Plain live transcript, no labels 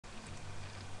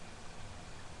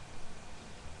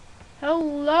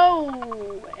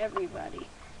Hello, everybody.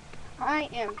 I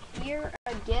am here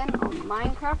again on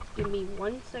Minecraft. Give me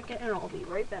 1 second and I'll be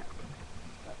right back.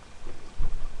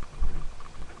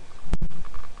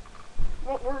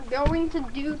 What we're going to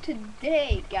do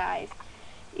today, guys,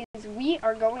 is we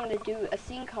are going to do a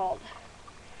thing called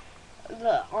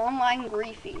the online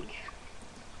greifing.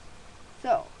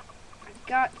 So, I've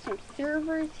got some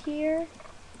servers here,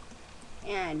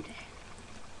 and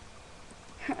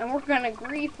we're gonna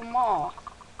greif them all.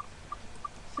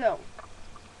 So,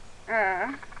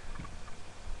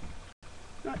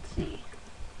 let's see.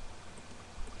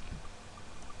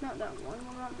 Not that one,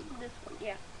 we're on this one,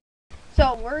 yeah.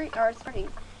 So, we are starting,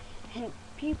 and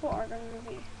people are gonna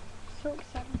be so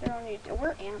excited they're on YouTube.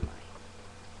 Where am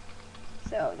I?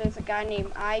 So, there's a guy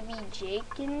named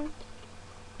jbbakecake.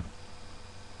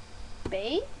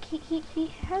 He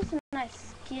has a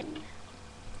nice skin.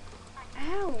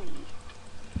 Owie.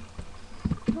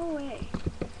 No way.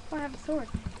 Oh, I have a sword.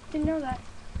 Didn't know that.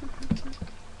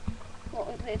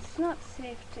 Well, it's not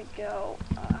safe to go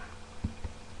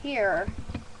here.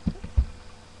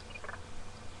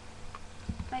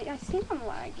 I think I'm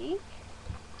laggy.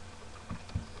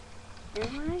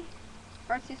 Am I?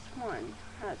 arrcuis1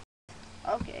 has.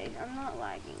 Okay, I'm not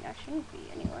lagging. I shouldn't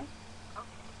be anyway.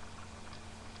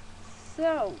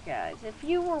 So, guys, if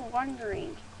you were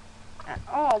wondering at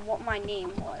all what my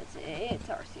name was, it's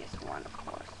arrcuis1, of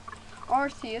course.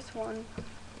 arrcuis1.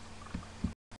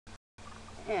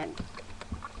 And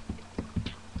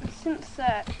since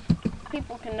that,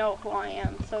 people can know who I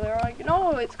am. So they're like,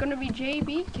 no, it's going to be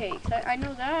jbbakecake. I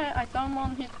know that. I saw him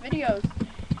on his videos.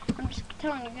 I'm just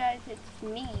telling you guys, it's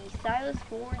me,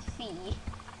 Silas4C,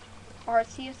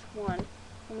 arrcuis1.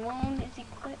 The moon is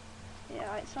eclipsed.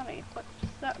 Yeah, it's not an eclipse.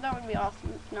 That would be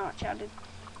awesome if not shouted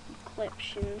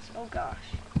eclipsions. Oh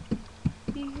gosh.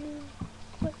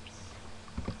 Eclipse.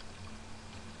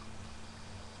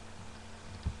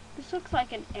 This looks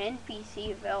like an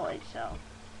NPC village,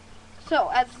 so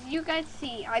as you guys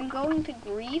see, I'm going to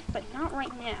greif, but not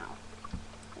right now.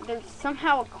 There's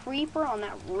somehow a creeper on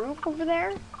that roof over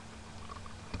there.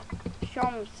 Show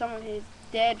him some of his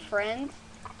dead friends.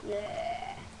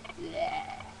 Bleh, bleh.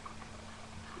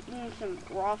 Eating some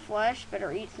raw flesh.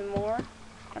 Better eat some more.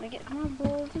 Gotta get more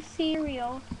bowls of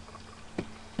cereal. I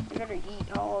better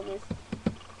eat all of this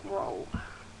roll.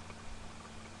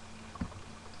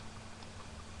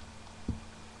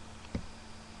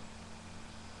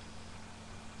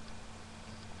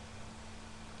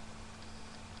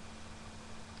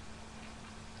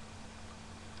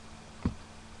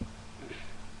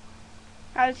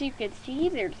 As you can see,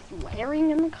 they're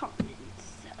swearing in the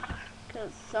comments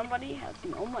because somebody has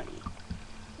no money,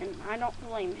 and I don't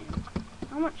blame him.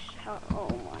 How much? Oh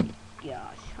my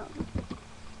gosh,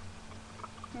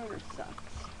 hunger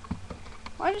sucks.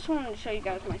 Well, I just wanted to show you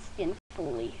guys my skin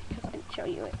fully because I didn't show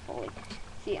you it fully.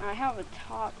 See, I have a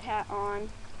top hat on,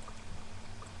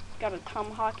 got a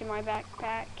tomahawk in my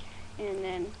backpack, and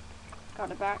then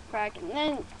got a backpack, and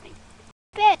then I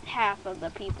bet half of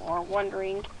the people are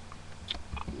wondering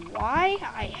why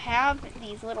I have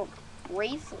these little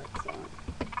bracelets on.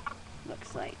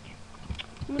 Looks like.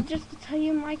 Well, just to tell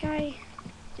you, my guy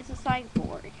is a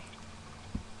cyborg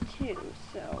too.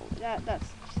 So that's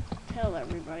just to tell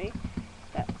everybody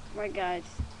that my guy's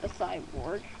a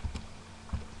cyborg.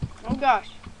 Oh gosh.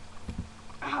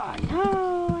 Oh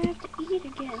no, I have to eat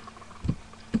again.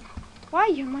 Why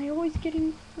am I always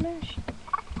getting flesh?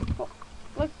 Oh,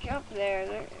 look up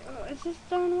there. Is this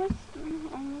done with?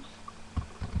 Almost.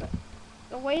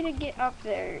 The way to get up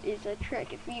there is a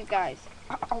trick. If you guys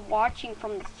are watching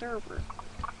from the server,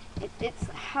 it's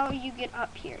how you get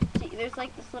up here. See, there's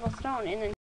like this little stone, and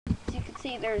then as you can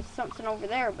see, there's something over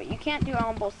there, but you can't do it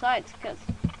on both sides because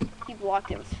he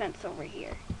blocked it with fence over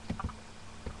here.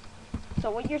 So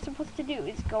what you're supposed to do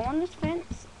is go on this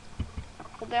fence,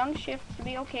 hold down shift to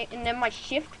be okay, and then my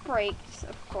shift breaks,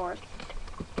 of course.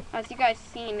 As you guys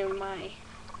seen in my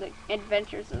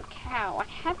adventures of the cow, I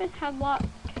haven't had luck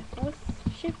with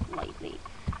shift lately,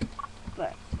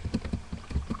 but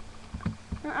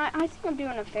I think I'm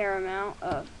doing a fair amount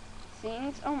of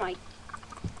things. Oh my,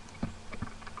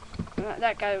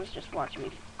 that guy was just watching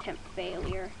me attempt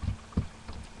failure,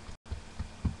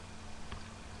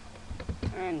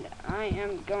 and I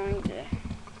am going to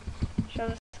show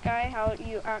this guy how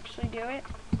you actually do it.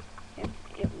 If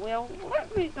it will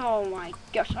let me. Oh my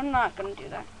gosh, I'm not gonna do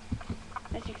that.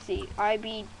 As you can see,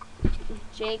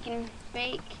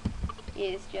 jbbakecake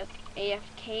is just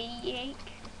AFK.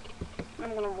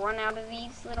 I'm gonna run out of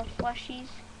these little fleshies.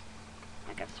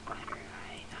 I got a spider.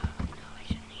 Oh no, I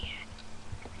shouldn't eat it.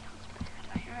 It sounds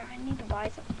bad. I need to buy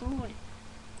some food.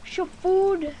 Show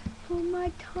food for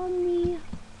my tummy.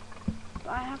 But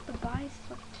I have to buy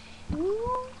stuff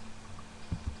too.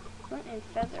 Flint and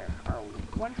feather are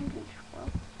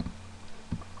 112.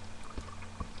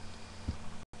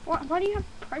 Why do you have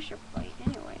pressure plate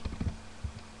anyway?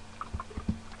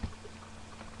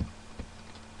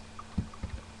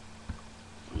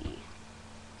 Let's see.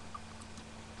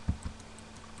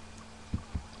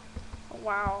 Oh,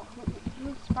 wow,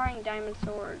 who's buying diamond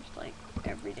swords like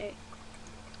every day?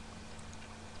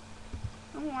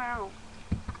 Oh wow.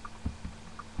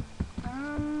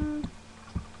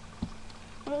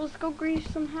 Well, let's go grease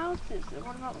some houses.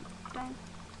 What about diamond?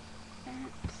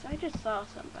 I just saw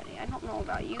somebody. I don't know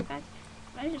about you guys,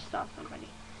 but I just saw somebody.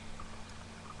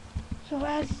 So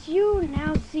as you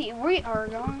now see, we are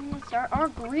going to start our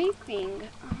greifing.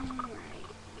 Alright.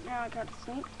 Now I gotta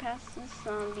sneak past this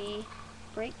zombie,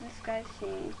 break this guy's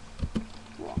thing.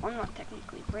 Well, I'm not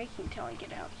technically breaking until I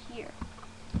get out here.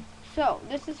 So,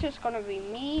 this is just gonna be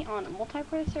me on a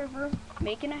multiplayer server,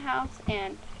 making a house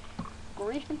and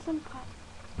greifing some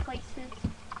places.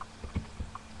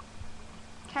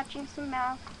 Catching some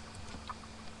mouse.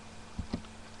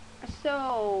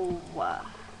 So,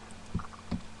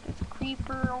 there's a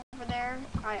creeper over there.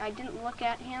 I didn't look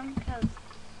at him because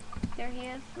there he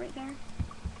is, right there.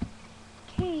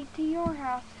 Kate, to your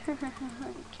house.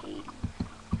 Kate.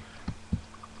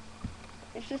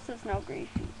 It's just there's no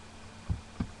greifing.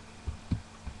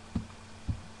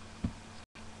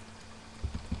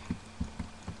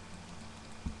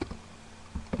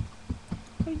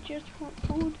 I just want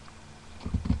food.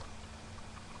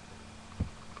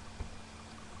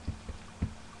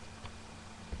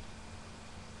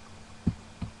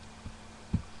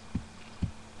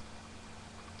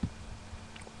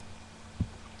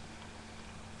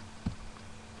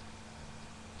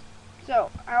 So,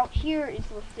 out here is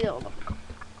the field.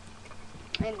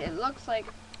 And it looks like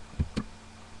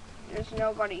there's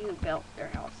nobody who built their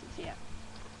houses yet.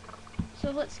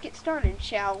 So let's get started,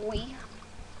 shall we?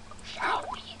 Shall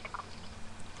we?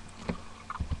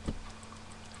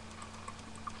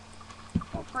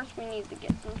 Well, first we need to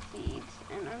get some seeds.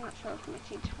 And I'm not sure if my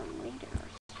seeds from later are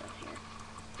still here.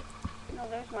 No,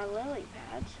 there's my lily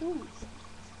pads. Ooh,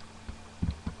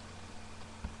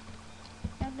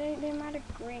 they might have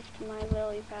greifed my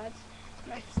lily pads,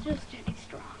 but I'm still standing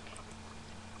strong.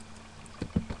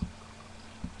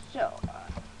 So,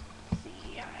 let's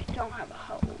see, I don't have a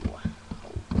hoe.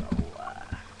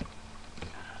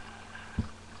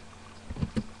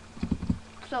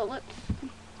 So let's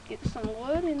get some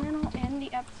wood and then I'll end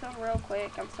the episode real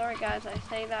quick. I'm sorry guys, I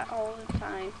say that all the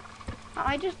time.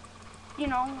 I just, you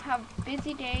know, have a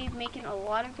busy day making a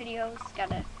lot of videos.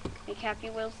 Gotta make Happy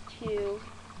Wheels too.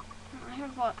 I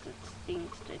have lots of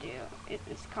things to do.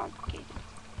 It's complicated.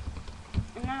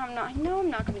 And now I know I'm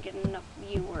not going to get enough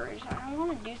viewers. I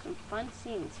want to do some fun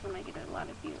scenes when I get a lot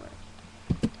of viewers.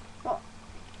 Well,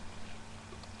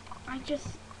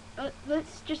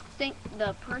 let's just think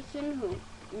the person who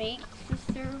makes the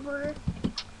server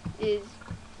is,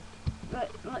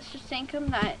 let's just thank him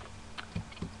that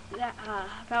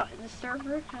about the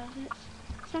server, because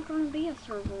it's not going to be a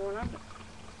server when I'm,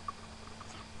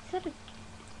 is that a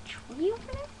tree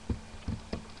over there?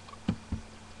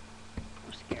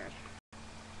 I'm scared.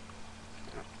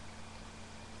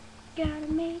 Gotta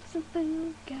make some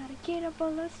food, gotta get a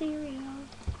bowl of cereal.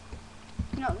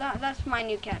 No, that's my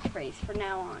new catchphrase for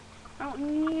now on. I don't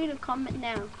need a comment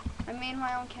now. I made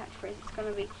my own catchphrase. It's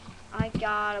gonna be, I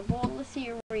got a bowl of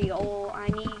cereal, I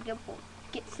need to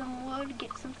get some wood,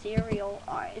 get some cereal.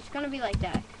 Alright, it's gonna be like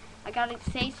that. I gotta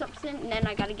say something, and then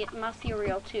I gotta get my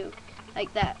cereal too.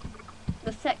 Like that.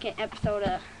 The second episode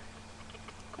of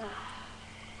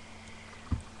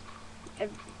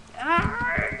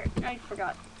I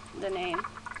forgot the name.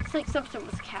 It's like something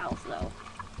with cows though.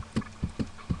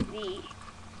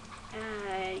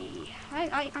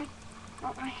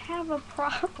 I have a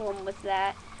problem with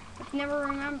that. I've never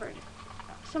remembered.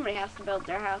 Somebody has to build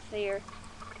their house here.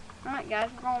 Alright guys,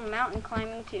 we're going mountain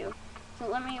climbing too. So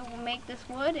let me make this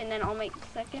wood and then I'll make the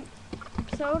second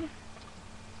episode.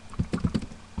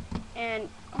 And,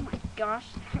 oh my gosh,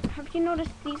 have you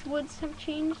noticed these woods have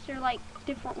changed? They're like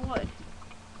different wood.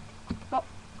 Well,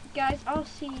 guys, I'll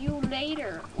see you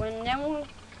later.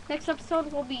 Next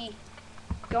episode we'll be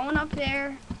going up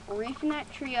there, reefing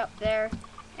that tree up there,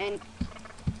 and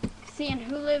seeing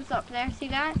who lives up there. See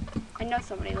that? I know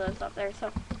somebody lives up there.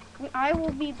 So, I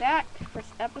will be back for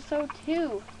episode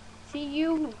 2. See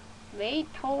you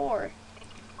later,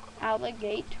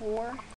 alligator.